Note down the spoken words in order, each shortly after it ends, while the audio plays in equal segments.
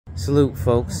Salute,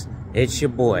 folks. It's your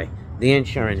boy, the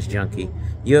insurance junkie,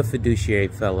 your fiduciary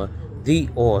fella, the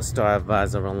all-star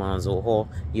advisor Alonzo Hall,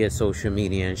 your social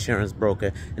media insurance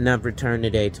broker, and I've returned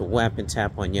today to whap and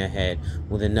tap on your head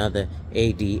with another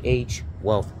ADH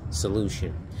wealth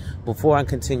solution. Before I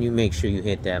continue, make sure you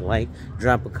hit that like,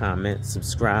 drop a comment,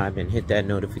 subscribe, and hit that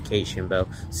notification bell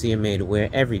so you're made aware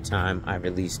every time I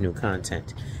release new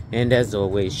content. And as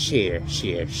always, share.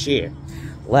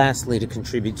 Lastly, to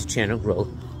contribute to channel growth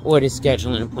or to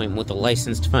schedule an appointment with a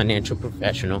licensed financial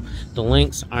professional, the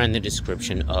links are in the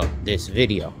description of this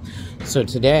video. So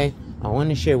today, I want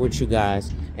to share with you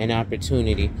guys an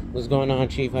opportunity. What's going on,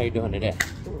 Chief? How you doing today?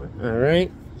 All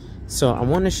right. So I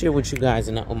want to share with you guys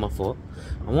an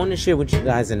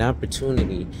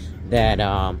opportunity that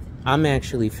I'm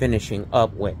actually finishing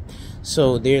up with.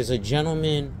 So there's a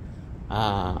gentleman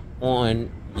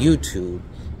on YouTube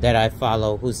that I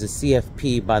follow who's a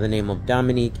CFP by the name of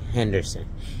Dominique Henderson,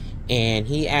 and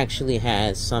he actually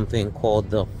has something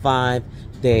called the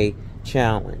 5-day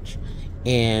challenge.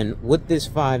 And with this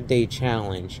 5-day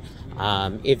challenge,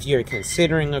 if you're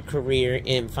considering a career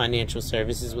in financial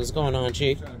services, what's going on,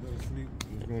 Chief?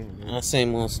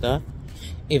 Same old stuff.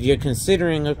 If you're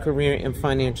considering a career in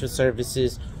financial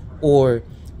services, or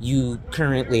you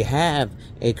currently have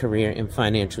a career in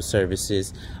financial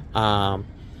services,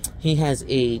 he has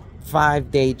a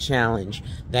 5-day challenge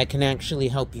that can actually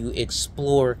help you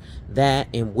explore that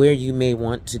and where you may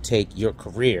want to take your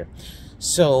career.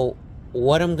 So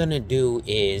what I'm going to do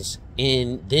is,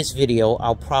 in this video,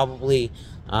 I'll probably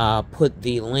put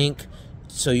the link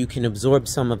so you can absorb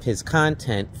some of his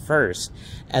content first,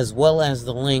 as well as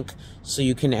the link so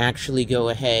you can actually go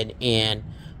ahead and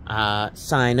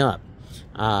sign up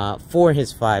for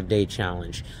his 5-day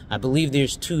challenge. I believe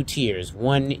there's 2 tiers.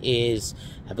 One is,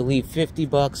 I believe,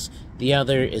 $50. The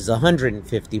other is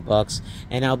 $150.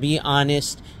 And I'll be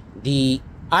honest,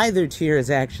 either tier is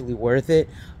actually worth it.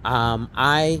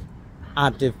 I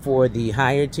opted for the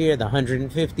higher tier, the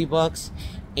 $150,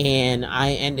 and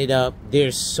I ended up,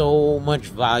 there's so much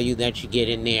value that you get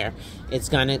in there. It's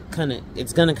gonna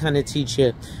kind of teach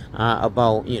you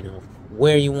about, you know,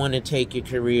 where you want to take your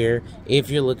career, if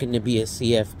you're looking to be a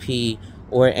CFP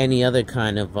or any other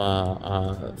kind of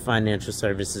financial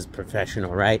services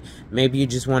professional, right? Maybe you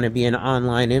just want to be an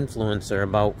online influencer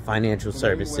about financial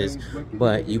services,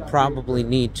 but you probably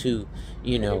need to,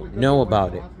 you know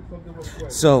about it.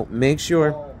 So make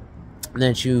sure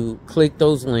that you click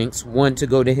those links, one, to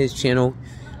go to his channel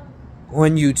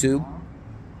on YouTube,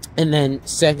 and then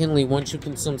secondly, once you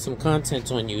consume some content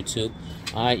on YouTube,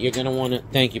 you're going to want to,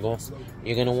 thank you, boss,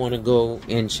 you're going to want to go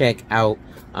and check out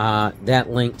that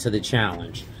link to the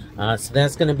challenge. So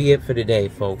that's going to be it for today,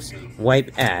 folks.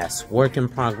 Wipe ass, work in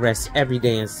progress every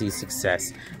day, and see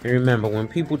success. And remember, when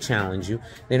people challenge you,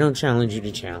 they don't challenge you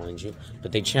to challenge you,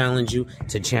 but they challenge you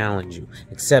to challenge you.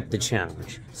 Accept the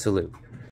challenge. Salute.